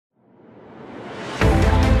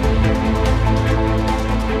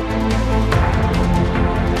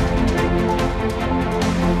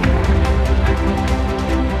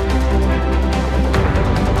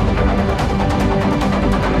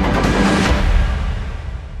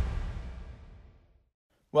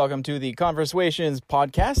Welcome to the Conversations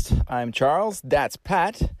podcast. I'm Charles, that's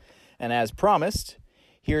Pat, and as promised,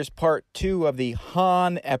 here's part 2 of the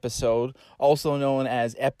Han episode, also known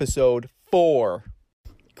as episode 4.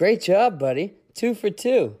 Great job, buddy. 2 for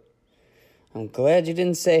 2. I'm glad you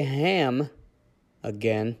didn't say ham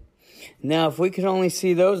again. Now, if we could only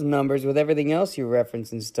see those numbers with everything else you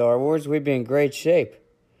reference in Star Wars, we'd be in great shape.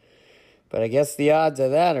 But I guess the odds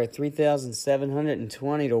of that are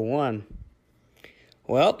 3,720 to 1.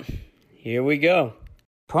 Well, here we go.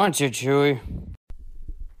 Punch it, Chewie.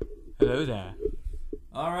 Hello there.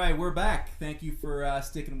 All right, we're back. Thank you for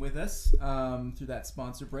sticking with us through that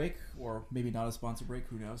sponsor break, or maybe not a sponsor break,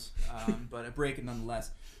 who knows, but a break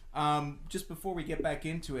nonetheless. Just before we get back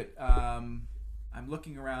into it, I'm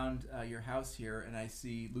looking around your house here, and I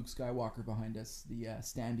see Luke Skywalker behind us, the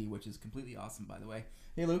standee, which is completely awesome, by the way.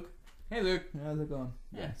 Hey, Luke. Hey, Luke. How's it going?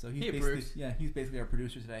 Yeah, so hey, he's Bruce. basically our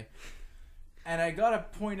producer today. And I gotta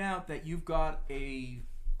point out that you've got a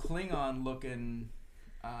Klingon-looking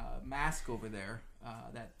mask over there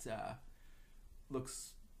that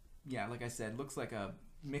looks, like I said, looks like a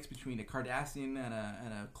mix between a Cardassian and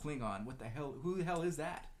a Klingon. What the hell? Who the hell is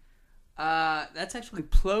that? That's actually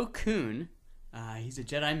Plo Koon. He's a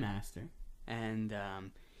Jedi Master. And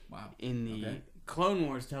Wow. in the Clone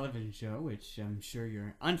Wars television show, which I'm sure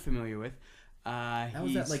you're unfamiliar with, That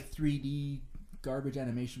was that like 3D garbage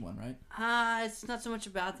animation one, right? It's not so much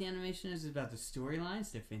about the animation as about the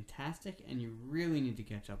storylines. They're fantastic, and you really need to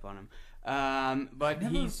catch up on them. But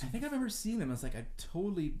I think I've ever seen them. It's like I'm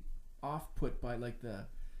totally off put by like the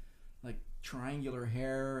triangular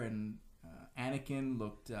hair, and Anakin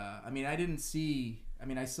looked.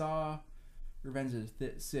 I saw Revenge of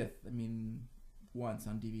the Sith. Once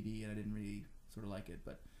on DVD, and I didn't really sort of like it,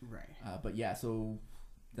 but right. But yeah, so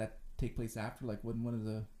that take place after one of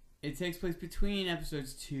the. It takes place between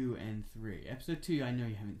episodes 2 and 3. Episode 2, I know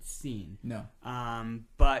you haven't seen. No.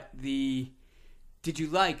 But did you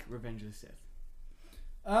like Revenge of the Sith?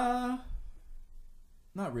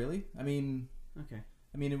 Not really. Okay.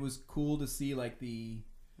 It was cool to see like the.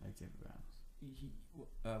 Lightsaber battles.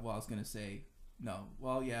 I was gonna say no.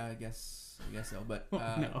 Well, yeah, I guess so, but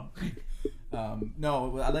No.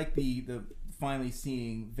 No. I like the finally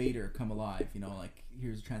seeing Vader come alive. Like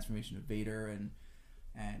here's a transformation of Vader and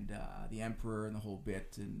the Emperor and the whole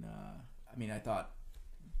bit. And I thought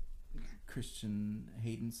Christian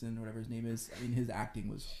Haydenson, or whatever his name is. His acting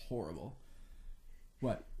was horrible.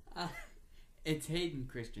 What? It's Hayden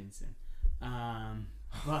Christensen.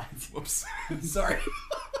 But Whoops. Sorry.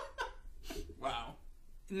 wow.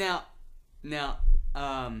 Now,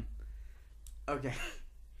 okay.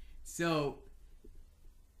 So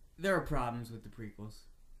there are problems with the prequels.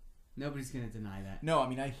 Nobody's gonna deny that. No,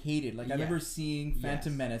 I hated. I remember seeing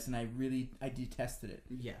Phantom Yes. Menace, and I detested it.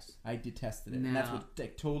 Yes. I detested it, Now- and that's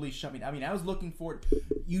what totally shut me. I was looking forward.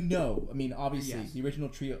 Obviously, Yes. the original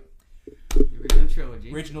The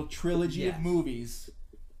original trilogy of Yes. movies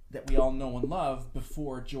that we all know and love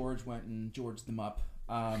before George went and Georged them up.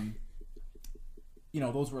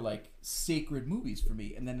 Those were like sacred movies for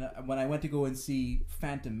me. And then when I went to go and see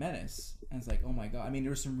Phantom Menace, I was like, oh my god. There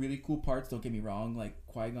were some really cool parts, don't get me wrong, like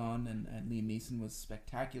Qui-Gon and Liam Neeson was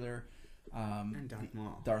spectacular. And Darth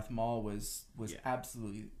Maul. Darth Maul was Yeah.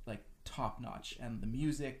 absolutely like top notch, and the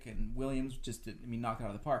music and Williams just knocked it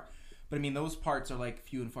out of the park. But those parts are like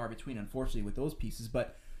few and far between, unfortunately, with those pieces.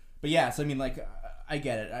 But yeah, so I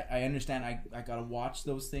get it. I understand. I gotta watch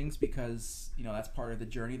those things because that's part of the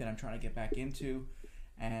journey that I'm trying to get back into,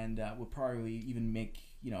 and will probably even make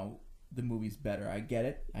the movies better. I get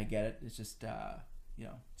it. It's just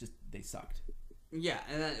just they sucked. Yeah,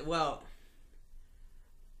 and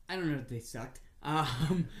I don't know if they sucked,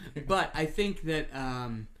 but I think that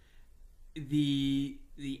the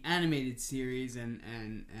animated series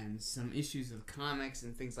and some issues of the comics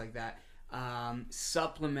and things like that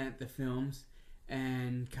supplement the films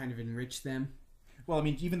and kind of enrich them. Well,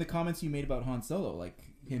 even the comments you made about Han Solo, like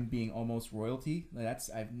him being almost royalty,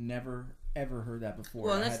 I've never ever heard that before.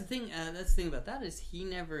 Well, that's the thing. That's the thing about that is he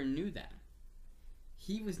never knew that.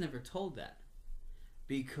 He was never told that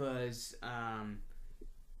because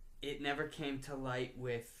it never came to light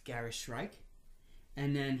with Gareth Shrike,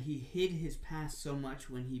 and then he hid his past so much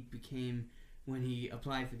when he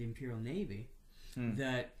applied for the Imperial Navy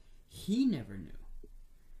that he never knew.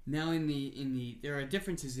 Now in the there are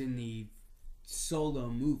differences in the Solo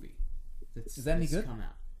movie Is that any good? Come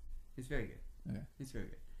out. It's very good. Okay. It's very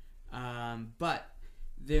good. But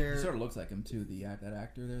there He sort of looks like him too. That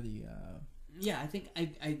actor there. Yeah, I think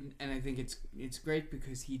I think it's great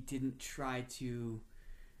because he didn't try to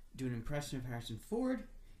do an impression of Harrison Ford.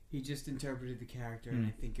 He just interpreted the character, and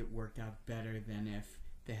I think it worked out better than if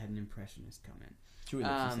they had an impressionist come in. Chewie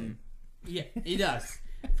looks the same. Yeah, he does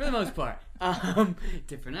for the most part.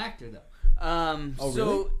 Different actor though. Oh,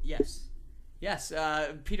 so really? yes.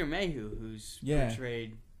 Peter Mayhew, who's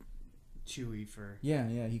portrayed Chewie for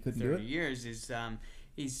he couldn't do 30 it. years, is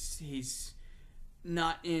he's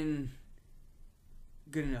not in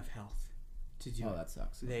good enough health to do. Oh, it. that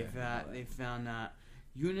sucks. They've found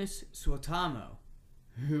Eunice Suotamo,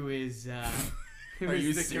 who is. Are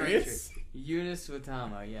you serious? Eunice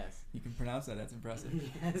Suotamo, yes. You can pronounce that. That's impressive.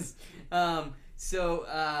 Yes.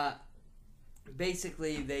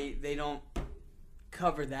 Basically, they don't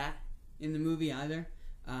cover that in the movie either.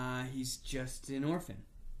 He's just an orphan,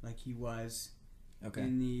 like he was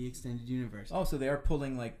in the extended universe. Oh, so they are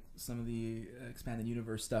pulling like some of the expanded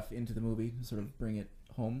universe stuff into the movie to sort of bring it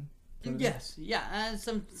home. Yes, yeah.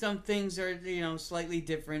 Some things are slightly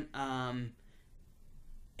different.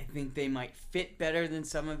 I think they might fit better than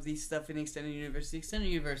some of these stuff in the extended universe. The extended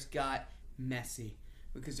universe got messy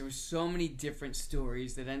because there were so many different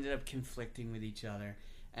stories that ended up conflicting with each other,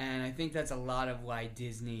 and I think that's a lot of why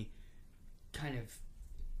Disney kind of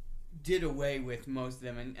did away with most of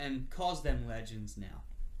them and calls them legends now,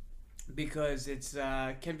 because it's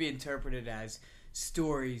can be interpreted as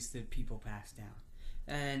stories that people pass down,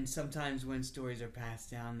 and sometimes when stories are passed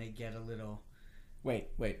down, they get a little. Wait,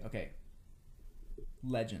 okay.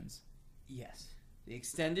 Legends. Yes, the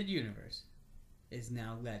extended universe is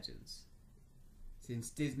now Legends since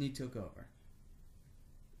Disney took over.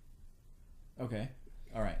 Okay,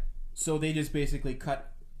 all right. So they just basically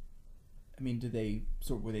cut. I mean,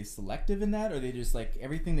 were they selective in that, or they just like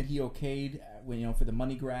everything that he okayed when for the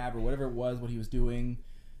money grab or whatever it was, what he was doing,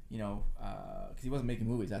 because he wasn't making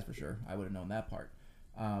movies, that's for sure. I would have known that part.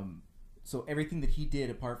 So everything that he did,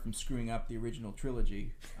 apart from screwing up the original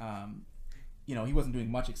trilogy, he wasn't doing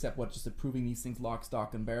much except just approving these things lock,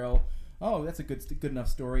 stock, and barrel. Oh, that's a good enough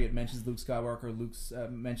story. It mentions Luke Skywalker.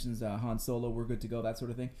 Mentions Han Solo. We're good to go. That sort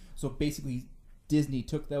of thing. So basically, Disney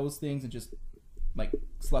took those things and just like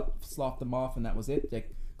sloughed them off, and that was it. They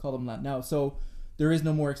call them that now. So there is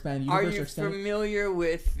no more expanded universe. Are you familiar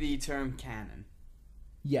with the term canon?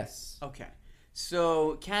 Yes. Okay.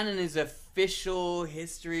 So canon is official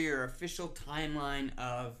history or official timeline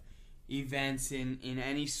of events in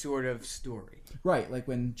any sort of story. Right, like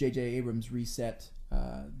when J.J. Abrams reset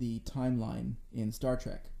the timeline in Star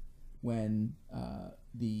Trek, when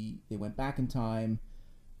they went back in time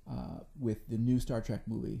with the new Star Trek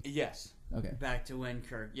movie. Yes. Okay. Back to when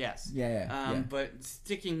Kirk. Yes. Yeah. But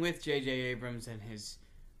sticking with J.J. Abrams and his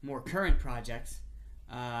more current projects,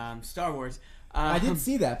 Star Wars. I did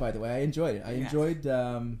see that, by the way. I enjoyed it. I enjoyed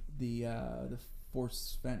the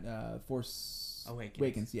Force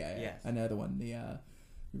Awakens. Yeah. Yes. Another one. The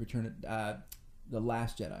Return of the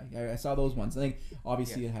Last Jedi. I saw those ones. I think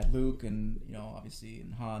obviously it had Luke and obviously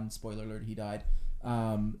in Han. Spoiler alert, he died.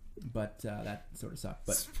 But that sort of sucked.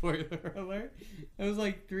 But spoiler alert. It was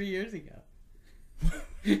like 3 years ago.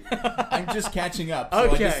 I'm just catching up. So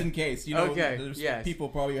Okay. Just in case, there's Yes. people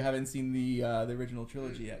probably haven't seen the original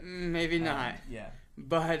trilogy yet. Maybe not. Yeah.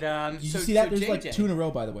 But Did you see that? There's like two in a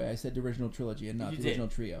row, by the way. I said the original trilogy and not You the did. original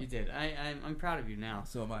trio. You did. I'm proud of you now.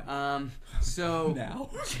 So am I. So Now.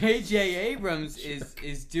 J.J. Abrams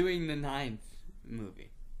is doing the 9th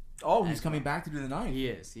movie. Oh, he's coming back to do the 9th. He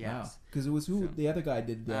is, yes. Because it was who So, the other guy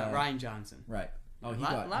did. Ryan Johnson. Right. Oh,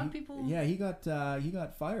 A lot of people. Yeah, he got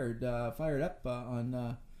fired up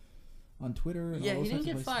on Twitter. And Yeah, all those he didn't types of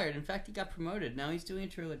get places. fired. In fact, he got promoted. Now he's doing a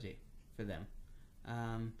trilogy for them.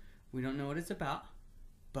 We don't know what it's about,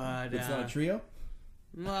 but It's not a trio.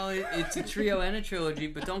 Well, it's a trio and a trilogy,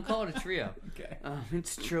 but don't call it a trio. Okay.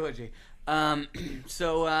 It's a trilogy.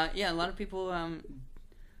 So a lot of people are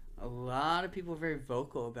very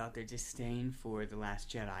vocal about their disdain for The Last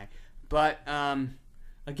Jedi. But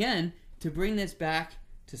again, to bring this back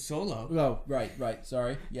to Solo. Oh, right.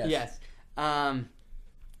 Sorry. Yes. Yes. The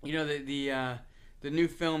new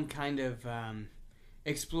film kind of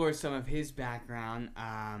explores some of his background.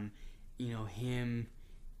 Him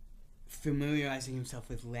familiarizing himself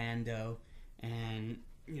with Lando, and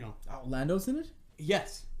Oh, Lando's in it.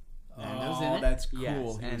 yes, Lando's in it. That's cool. Yes, He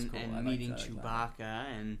was and cool. I and liked meeting that. Chewbacca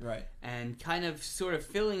and Right. and kind of sort of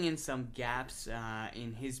filling in some gaps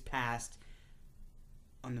in his past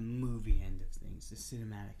on the movie end of things, the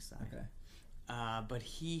cinematic side. Okay. But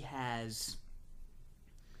he's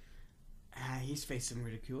faced some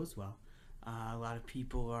ridicule as well. A lot of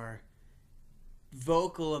people are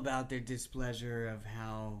vocal about their displeasure of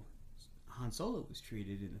how Han Solo was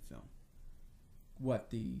treated in the film. What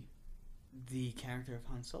the character of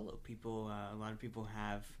Han Solo. A lot of people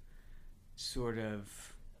have sort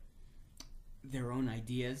of their own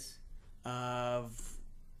ideas of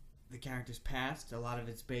the character's past. A lot of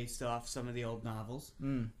it's based off some of the old novels.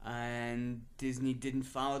 Mm. And Disney didn't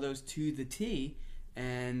follow those to the T,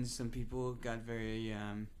 and some people got very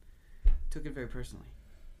took it very personally.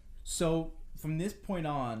 So from this point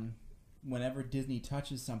on, whenever Disney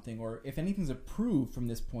touches something, or if anything's approved from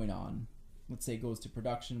this point on, let's say it goes to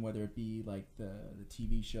production, whether it be like the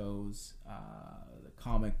TV shows, the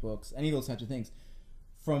comic books, any of those types of things,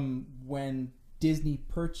 from when Disney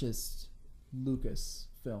purchased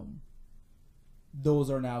Lucasfilm, those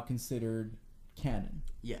are now considered canon.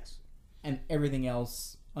 Yes. And everything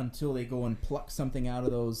else, until they go and pluck something out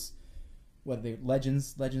of those, whether they're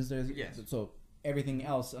legends there's, Yes. So everything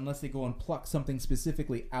else, unless they go and pluck something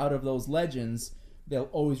specifically out of those legends, they'll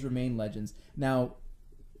always remain legends. Now,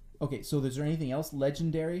 okay, so is there anything else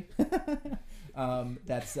legendary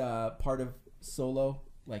that's part of Solo?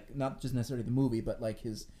 Like, not just necessarily the movie, but like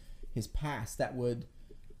his past that would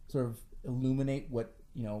sort of illuminate what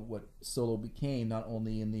Solo became, not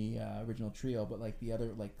only in the original trio, but like the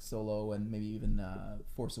other, like Solo and maybe even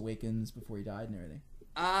Force Awakens before he died and everything.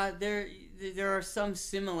 There are some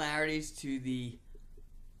similarities to the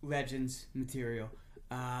Legends material,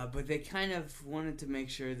 but they kind of wanted to make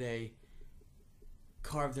sure they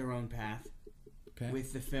carved their own path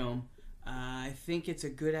with the film. I think it's a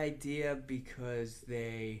good idea because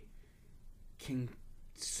they can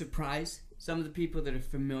surprise some of the people that are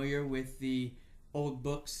familiar with the old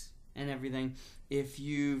books and everything. If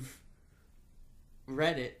you've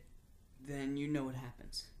read it, then you know what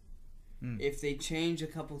happens. If they change a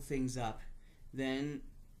couple things up, then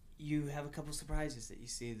you have a couple surprises that you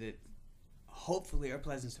see that hopefully are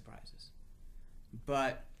pleasant surprises.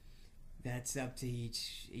 But that's up to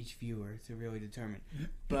each viewer to really determine.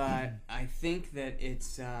 But I think that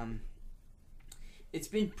it's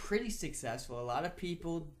been pretty successful. A lot of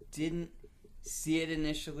people didn't see it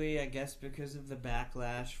initially, I guess because of the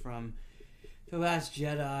backlash from The Last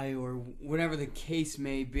Jedi or whatever the case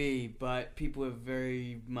may be, but people have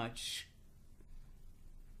very much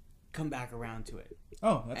come back around to it.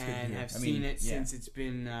 Oh, that's good to and hear. have seen it since it's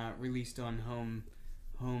been released on home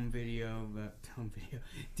video,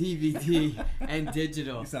 DVD, and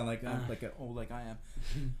digital. You sound like old like I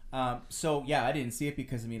am. So yeah, I didn't see it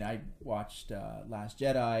because I watched Last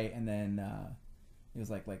Jedi, and then it was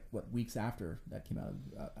like what, weeks after that came out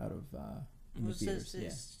of in the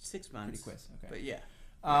theaters. 6 months. Pretty quick. Okay. But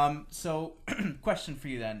yeah. So question for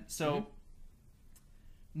you then. So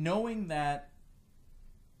knowing that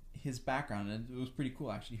his background, and it was pretty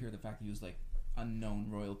cool actually to hear the fact that he was like unknown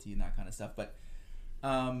royalty and that kind of stuff, but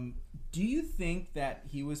do you think that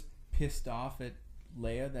he was pissed off at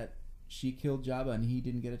Leia that she killed Jabba and he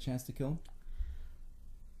didn't get a chance to kill him?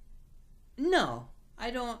 No,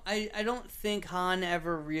 I don't. I don't think Han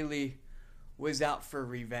ever really was out for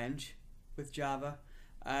revenge with Jabba.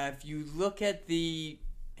 If you look at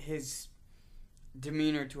his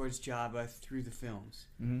demeanor towards Jabba through the films,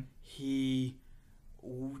 he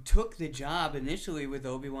took the job initially with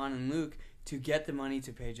Obi-Wan and Luke to get the money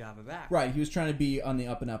to pay Jabba back. Right, he was trying to be on the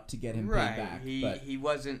up and up to get him paid back. He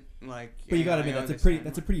wasn't like. But you gotta admit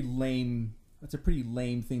that's a pretty lame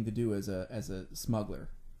thing to do as a smuggler.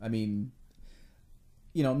 I mean,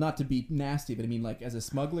 not to be nasty, but I mean, like as a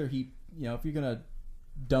smuggler, if you're gonna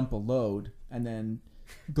dump a load and then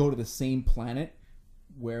go to the same planet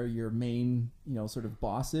where your main sort of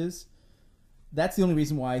boss is, that's the only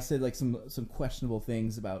reason why I said like some questionable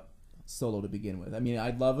things about Solo to begin with. I mean, I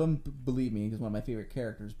love him, believe me, he's one of my favorite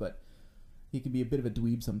characters, but he can be a bit of a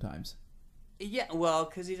dweeb sometimes. Yeah, well,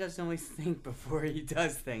 because he doesn't always think before he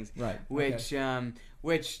does things, right? Which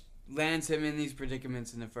lands him in these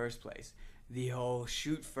predicaments in the first place. The whole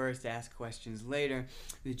shoot first, ask questions later,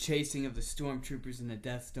 the chasing of the stormtroopers in the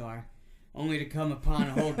Death Star, only to come upon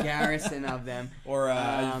a whole garrison of them. Or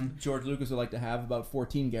George Lucas would like to have about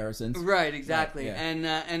 14 garrisons. Right, exactly. Right,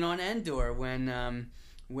 yeah. And on Endor,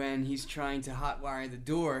 when he's trying to hotwire the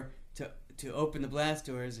door to open the blast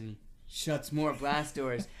doors, and he shuts more blast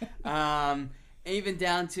doors. Even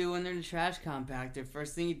down to when they're in the trash compactor,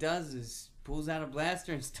 first thing he does is pulls out a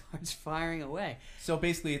blaster and starts firing away. So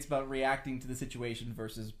basically it's about reacting to the situation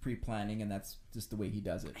versus pre-planning, and that's just the way he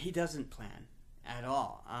does it. He doesn't plan at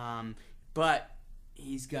all. But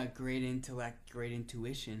he's got great intellect, great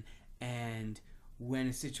intuition, and when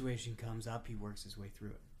a situation comes up, he works his way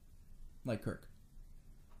through it. Like Kirk.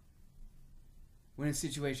 When a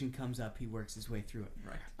situation comes up, he works his way through it.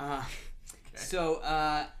 Right. Okay. So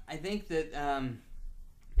I think that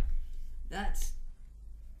that's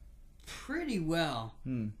pretty well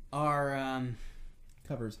our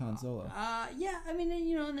covers Han Solo. Yeah, I mean,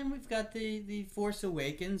 and then we've got the Force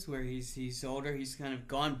Awakens, where he's older. He's kind of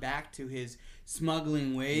gone back to his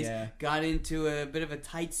smuggling ways. Yeah. Got into a bit of a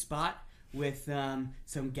tight spot with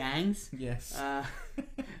some gangs. Yes.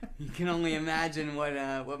 You can only imagine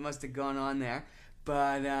what must have gone on there.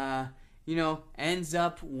 But ends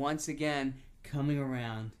up once again coming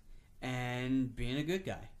around and being a good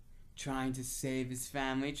guy, trying to save his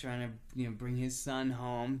family, trying to bring his son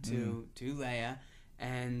home to Leia,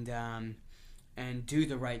 and do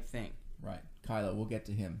the right thing. Right, Kylo. We'll get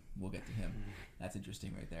to him. That's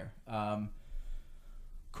interesting, right there.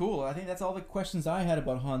 Cool. I think that's all the questions I had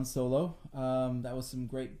about Han Solo. That was some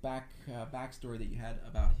great backstory that you had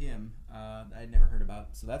about him. I'd never heard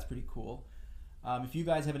about, so that's pretty cool. If you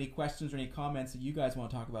guys have any questions or any comments that you guys want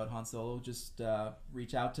to talk about Han Solo, just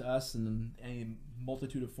reach out to us in any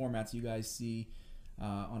multitude of formats you guys see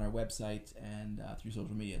on our website and through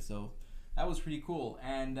social media. So that was pretty cool.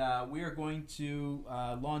 And we are going to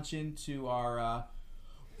launch into our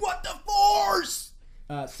What the Force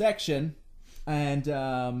section. And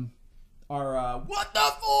our What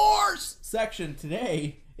the Force section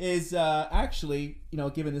today is actually,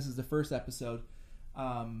 given this is the first episode,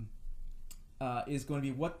 is going to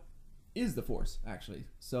be what is the Force actually.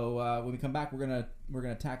 So when we come back, we're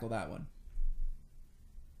gonna tackle that one.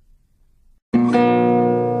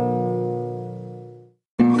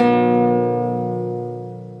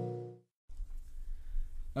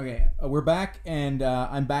 Okay, we're back, and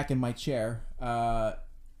I'm back in my chair.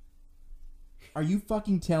 Are you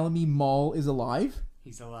fucking telling me Maul is alive?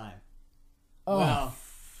 He's alive. Oh, well,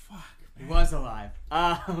 fuck. Man. He was alive.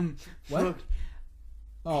 What?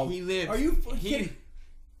 Oh, he lived. Are you kidding?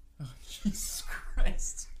 Oh, Jesus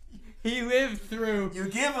Christ! He lived through. You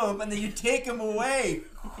give him, and then you take him away.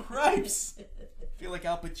 Cripes. I feel like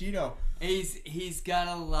Al Pacino. He's got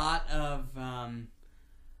a lot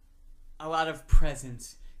of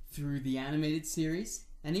presence through the animated series,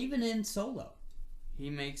 and even in Solo. He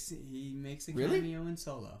makes a cameo in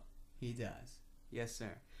Solo. He does. Yes,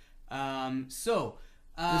 sir.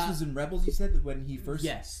 This was in Rebels, you said, when he first...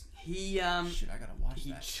 Yes. Shit, I gotta watch that.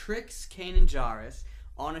 He tricks Kanan Jarrus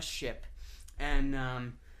on a ship and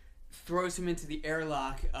throws him into the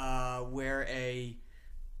airlock where a...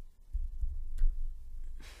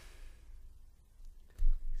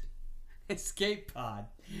 escape pod.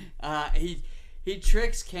 He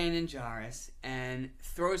tricks Kanan Jarrus and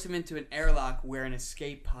throws him into an airlock where an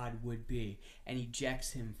escape pod would be, and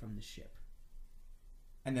ejects him from the ship.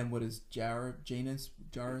 And then what is Jarrus,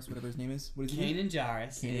 whatever his name is? What is he? Kanan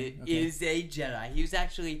Jarrus okay. is a Jedi. He was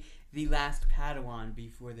actually the last Padawan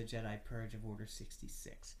before the Jedi Purge of Order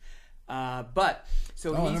 66. I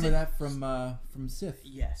remember that from Sith.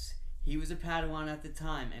 Yes. He was a Padawan at the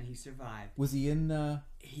time, and he survived. Was he in...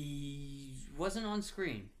 He wasn't on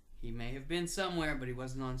screen. He may have been somewhere, but he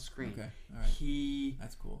wasn't on screen. Okay, all right.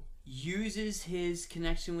 That's cool. Uses his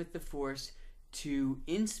connection with the Force to,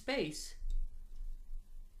 in space,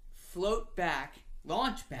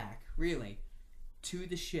 launch back, really, to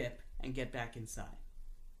the ship and get back inside.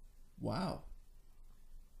 Wow.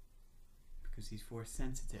 Because he's Force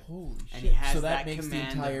sensitive. Holy shit. And he has so that makes the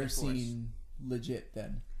command entire of the Force. scene legit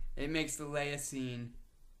then. It makes the Leia scene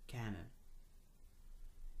canon.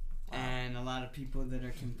 Wow. And a lot of people that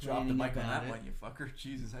are complaining Drop the mic on that one, you fucker.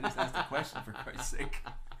 Jesus, I just asked a question for Christ's sake.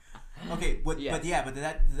 Okay, but did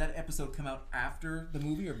that episode come out after the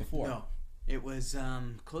movie or before? No, it was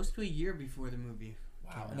close to a year before the movie.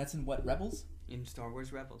 Wow, and that's in what, Rebels? In Star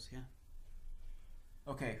Wars Rebels, yeah.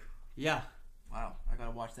 Okay. Yeah. Wow, I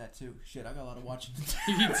gotta watch that too. Shit, I got a lot of watching to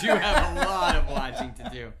do. You do have a lot of watching to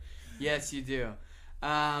do. Yes, you do.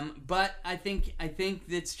 But I think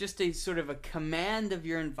it's just a sort of a command of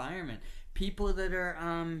your environment. People that are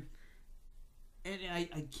and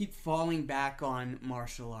I keep falling back on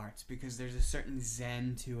martial arts because there's a certain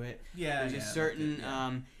zen to it. Yeah, there's a certain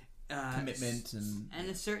commitment and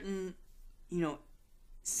a certain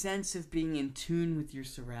sense of being in tune with your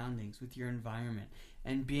surroundings, with your environment,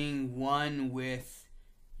 and being one with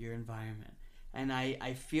your environment. And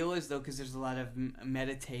I feel as though, because there's a lot of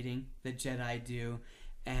meditating that Jedi do,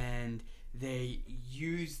 and they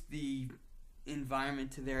use the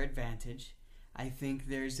environment to their advantage, I think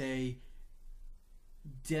there's a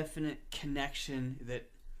definite connection that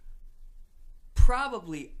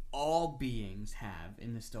probably all beings have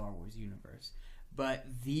in the Star Wars universe. But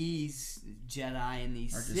these Jedi and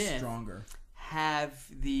these are Sith just stronger. Have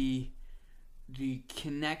the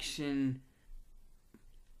connection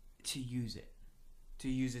to use it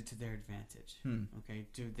to their advantage. Okay,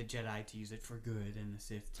 to the Jedi to use it for good and the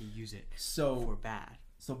Sith to use it for bad.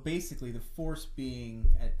 So basically, the Force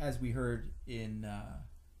being, as we heard in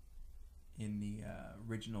the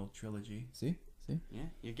original trilogy. See? Yeah,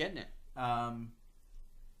 you're getting it.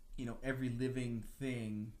 Every living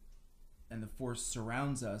thing and the Force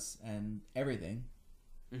surrounds us and everything.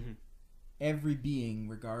 Mm-hmm. Every being,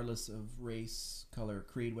 regardless of race, color,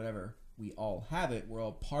 creed, whatever, we all have it. We're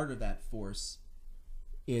all part of that Force.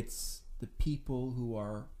 It's the people who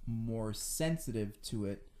are more sensitive to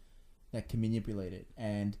it that can manipulate it.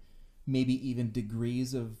 And maybe even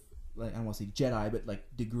degrees of, like, I don't want to say Jedi, but like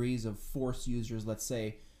degrees of Force users, let's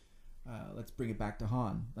say, let's bring it back to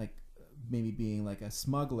Han, like maybe being like a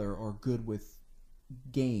smuggler or good with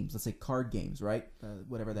games, let's say card games, right?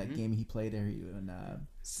 Whatever that game he played there,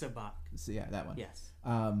 Sabak. So yeah, that one. Yes.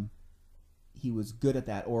 He was good at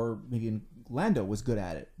that, or maybe Lando was good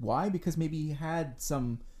at it. Why? Because maybe he had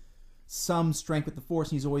some strength with the Force,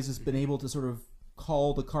 and he's always just been able to sort of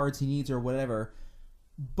call the cards he needs or whatever,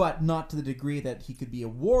 but not to the degree that he could be a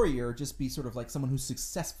warrior, just be sort of like someone who's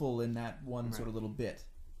successful in that one sort of little bit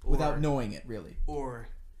without knowing it, really. Or,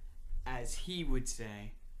 as he would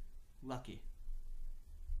say, lucky.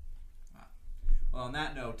 Well, on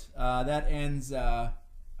that note, that ends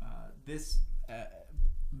this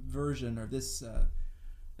version, or this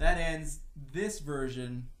that ends this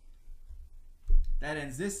version. That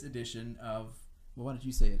ends this edition of. Well, why don't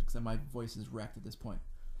you say it? Because my voice is wrecked at this point.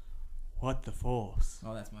 What the Force?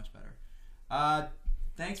 Oh, that's much better.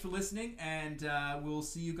 Thanks for listening, and we'll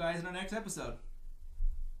see you guys in our next episode.